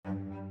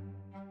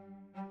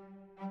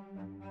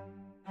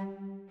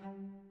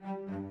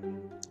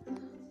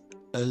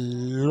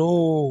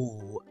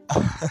Hello.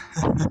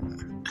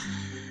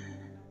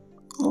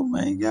 Oh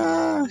my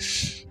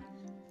gosh.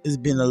 It's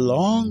been a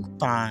long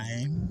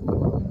time.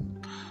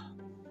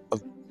 A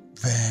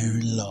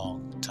very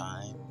long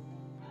time.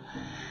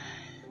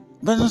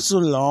 But not so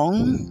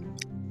long.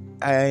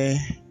 I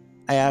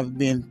I have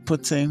been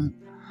putting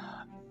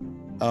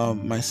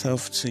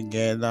myself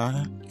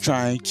together,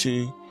 trying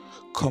to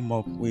come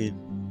up with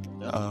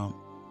um,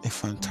 a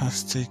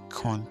fantastic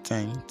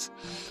content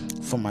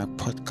for my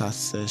podcast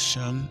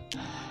session.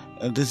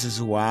 This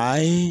is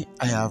why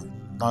I have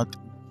not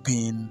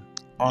been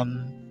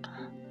on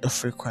the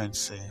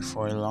frequency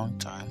for a long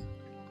time.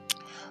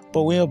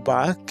 But we're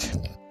back.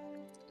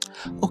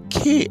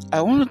 Okay,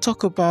 I want to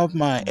talk about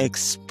my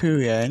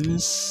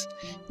experience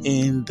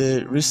in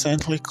the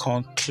recently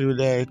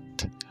concluded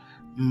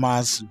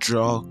Mass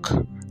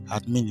Drug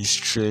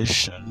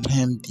Administration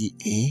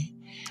 (MDA)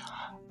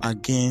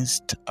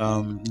 against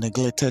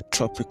neglected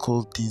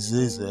tropical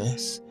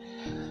diseases.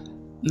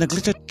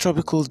 Neglected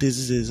tropical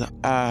diseases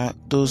are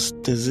those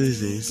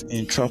diseases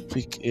in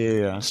tropical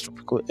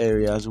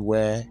areas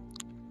where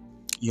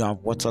you have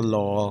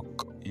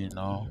waterlogged,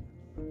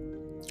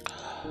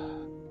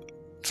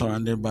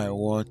 surrounded by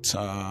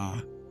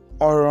water.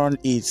 Oron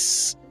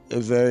is a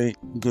very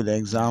good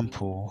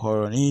example.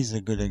 Oron is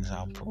a good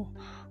example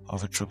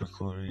of a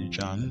tropical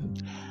region,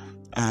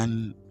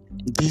 and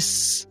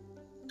this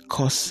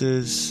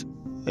causes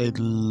a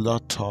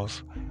lot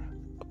of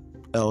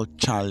health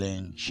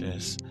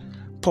challenges.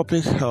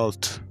 Public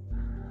health,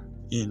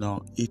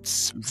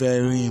 it's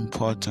very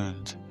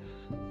important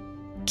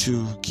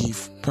to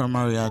give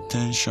primary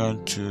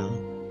attention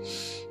to.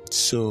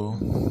 So,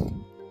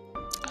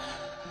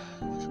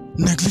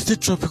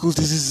 neglected tropical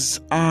diseases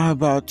are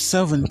about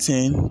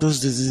 17. Those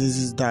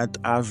diseases that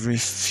have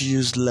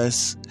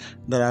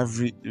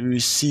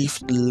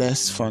received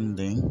less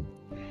funding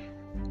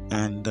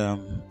and are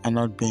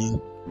not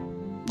being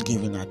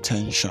given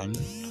attention.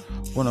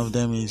 One of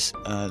them is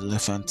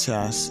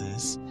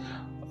elephantiasis,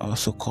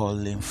 also called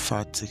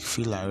lymphatic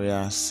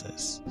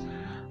filariasis.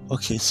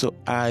 Okay, so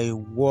I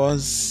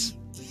was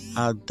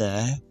out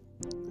there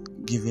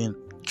giving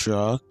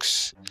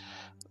drugs,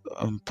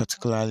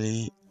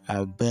 particularly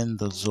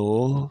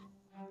albendazole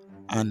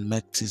and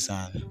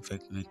mectizan,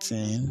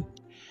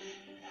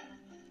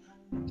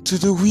 to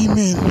the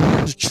women,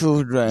 the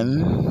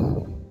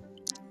children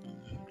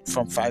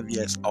from 5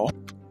 years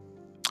up,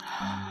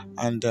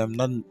 and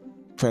not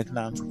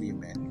pregnant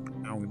women,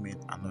 and women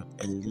are not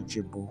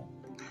eligible,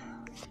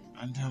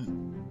 and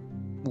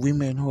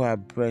women who are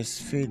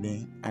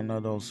breastfeeding are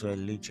not also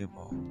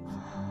eligible.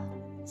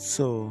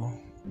 So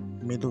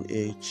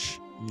middle-aged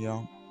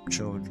young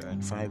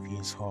children, 5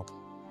 years up,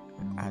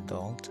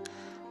 adult,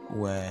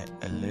 were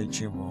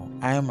eligible.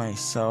 I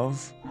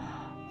myself,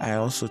 I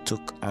also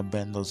took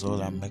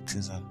albendazole and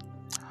mectizan.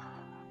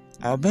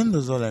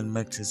 Albendazole and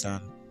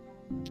mectizan,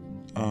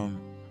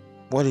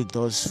 what it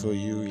does for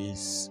you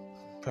is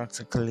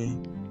practically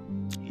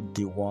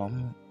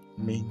deworm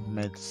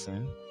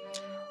medicine.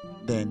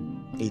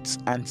 Then it's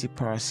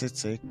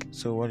anti-parasitic.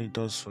 So what it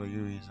does for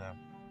you is,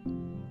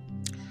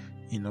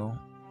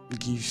 it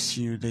gives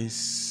you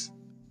this.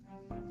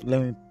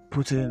 Let me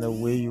put it in a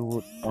way you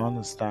would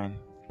understand.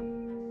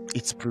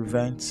 It's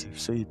preventive,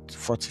 so it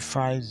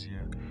fortifies you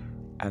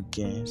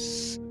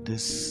against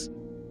this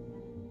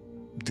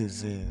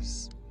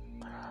disease.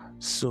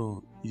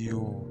 So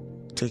you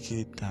take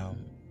it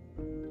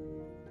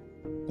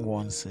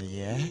once a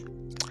year,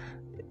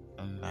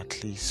 and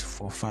at least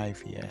for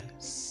 5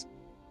 years.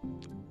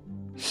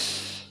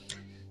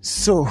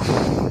 So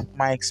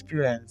my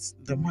experience,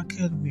 the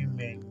market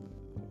women,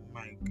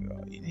 my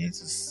God, you need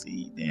to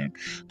see them.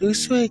 They're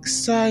so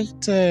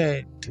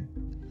excited.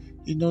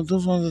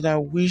 Those ones that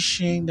are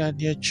wishing that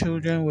their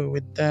children were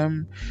with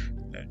them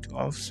to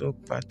also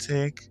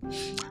partake.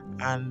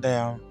 And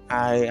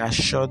I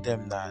assured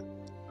them that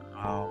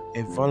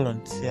a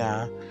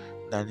volunteer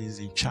that is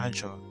in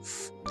charge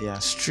of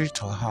their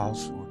street or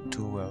house would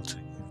do well to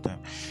give them.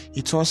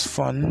 It was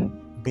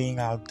fun being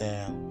out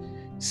there,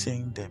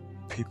 seeing the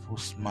people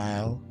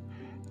smile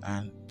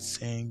and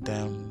seeing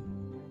them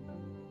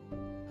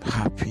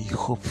happy,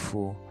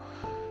 hopeful,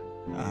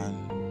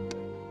 and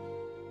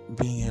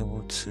being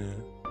able to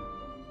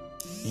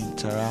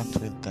interact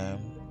with them.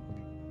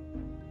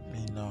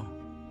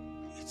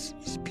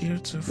 It's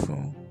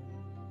beautiful.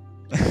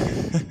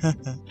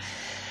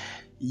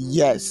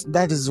 Yes,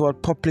 that is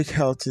what public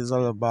health is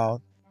all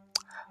about.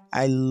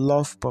 I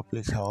love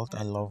public health.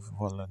 I love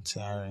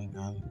volunteering.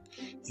 And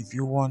if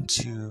you want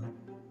to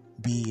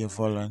be a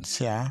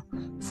volunteer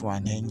for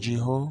an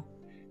NGO,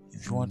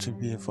 if you want to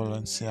be a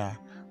volunteer,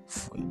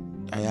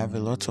 I have a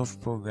lot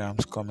of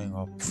programs coming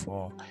up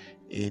for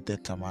the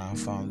Tamara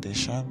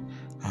Foundation,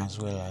 as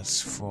well as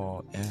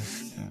for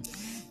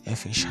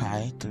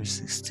FHI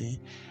 360,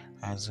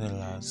 as well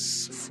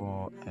as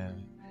for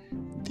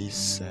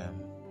these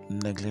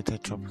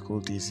neglected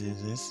tropical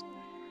diseases.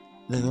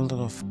 There's a lot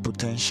of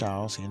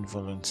potentials in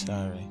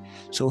volunteering.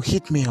 So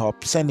hit me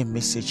up, send a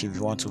message if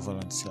you want to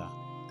volunteer.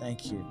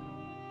 Thank you.